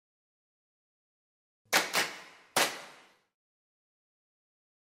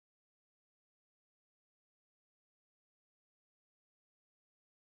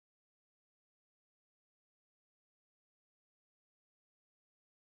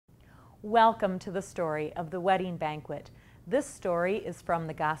Welcome to the story of the wedding banquet. This story is from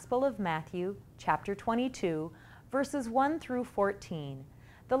the Gospel of Matthew, chapter 22, verses 1 through 14.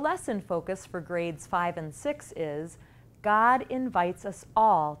 The lesson focus for grades 5 and 6 is, God invites us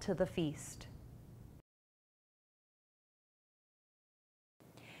all to the feast.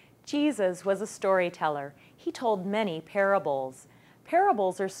 Jesus was a storyteller. He told many parables.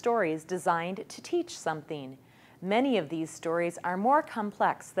 Parables are stories designed to teach something. Many of these stories are more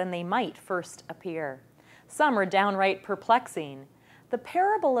complex than they might first appear. Some are downright perplexing. The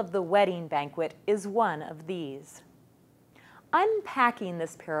parable of the wedding banquet is one of these. Unpacking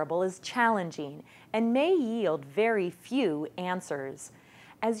this parable is challenging and may yield very few answers.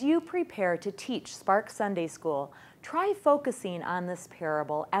 As you prepare to teach Spark Sunday School, try focusing on this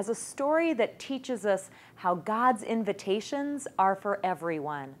parable as a story that teaches us how God's invitations are for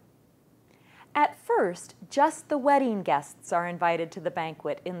everyone. At first, just the wedding guests are invited to the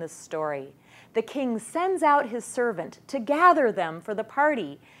banquet in this story. The king sends out his servant to gather them for the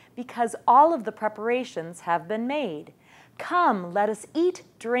party because all of the preparations have been made. Come, let us eat,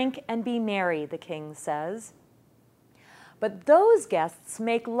 drink, and be merry, the king says. But those guests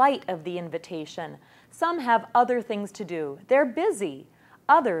make light of the invitation. Some have other things to do. They're busy.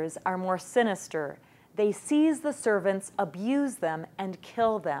 Others are more sinister. They seize the servants, abuse them, and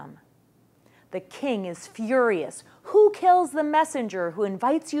kill them. The king is furious. Who kills the messenger who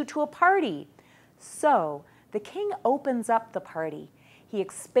invites you to a party? So the king opens up the party. He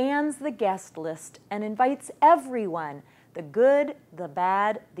expands the guest list and invites everyone, the good, the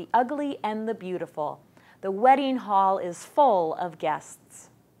bad, the ugly, and the beautiful. The wedding hall is full of guests.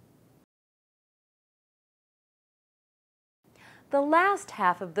 The last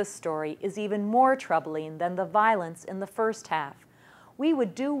half of the story is even more troubling than the violence in the first half. We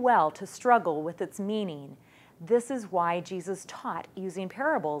would do well to struggle with its meaning. This is why Jesus taught using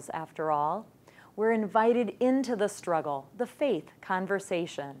parables, after all. We're invited into the struggle, the faith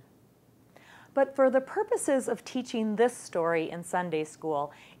conversation. But for the purposes of teaching this story in Sunday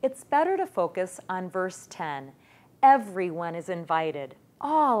school, it's better to focus on verse 10. Everyone is invited.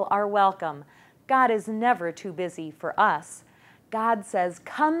 All are welcome. God is never too busy for us. God says,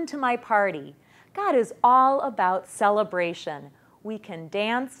 "Come to my party." God is all about celebration. We can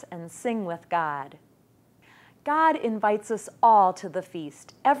dance and sing with God. God invites us all to the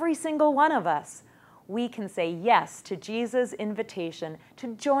feast, every single one of us. We can say yes to Jesus' invitation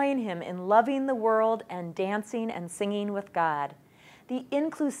to join him in loving the world and dancing and singing with God. The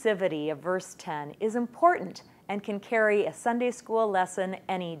inclusivity of verse 10 is important and can carry a Sunday school lesson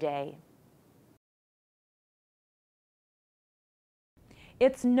any day.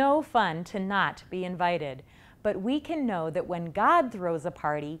 It's no fun to not be invited, but we can know that when God throws a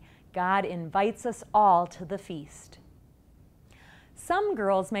party, God invites us all to the feast. Some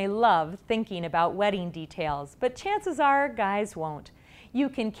girls may love thinking about wedding details, but chances are guys won't. You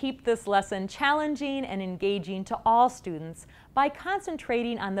can keep this lesson challenging and engaging to all students by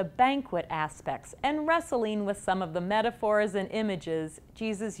concentrating on the banquet aspects and wrestling with some of the metaphors and images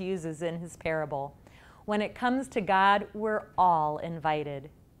Jesus uses in his parable. When it comes to God, we're all invited.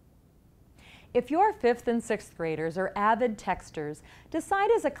 If your 5th and 6th graders or avid texters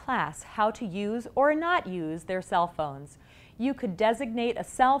decide as a class how to use or not use their cell phones, you could designate a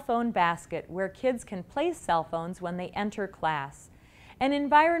cell phone basket where kids can place cell phones when they enter class. An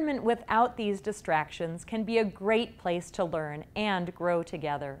environment without these distractions can be a great place to learn and grow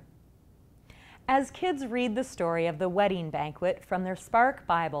together. As kids read the story of the wedding banquet from their Spark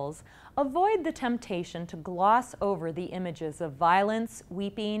Bibles, avoid the temptation to gloss over the images of violence,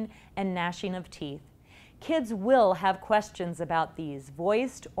 weeping, and gnashing of teeth. Kids will have questions about these,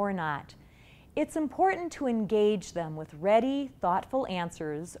 voiced or not. It's important to engage them with ready, thoughtful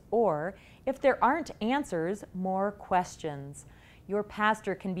answers, or, if there aren't answers, more questions. Your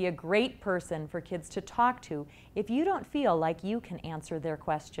pastor can be a great person for kids to talk to if you don't feel like you can answer their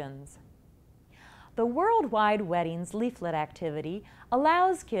questions. The Worldwide Weddings leaflet activity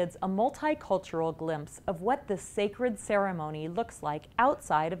allows kids a multicultural glimpse of what this sacred ceremony looks like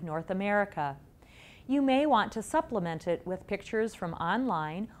outside of North America. You may want to supplement it with pictures from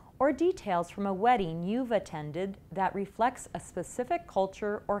online or details from a wedding you've attended that reflects a specific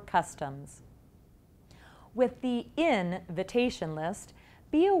culture or customs. With the invitation list,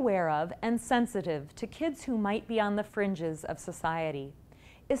 be aware of and sensitive to kids who might be on the fringes of society,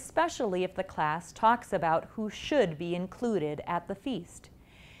 especially if the class talks about who should be included at the feast.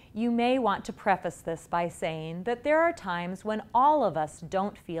 You may want to preface this by saying that there are times when all of us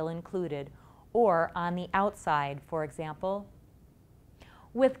don't feel included, or on the outside, for example.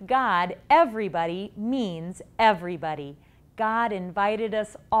 With God, everybody means everybody. God invited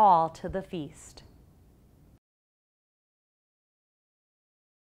us all to the feast.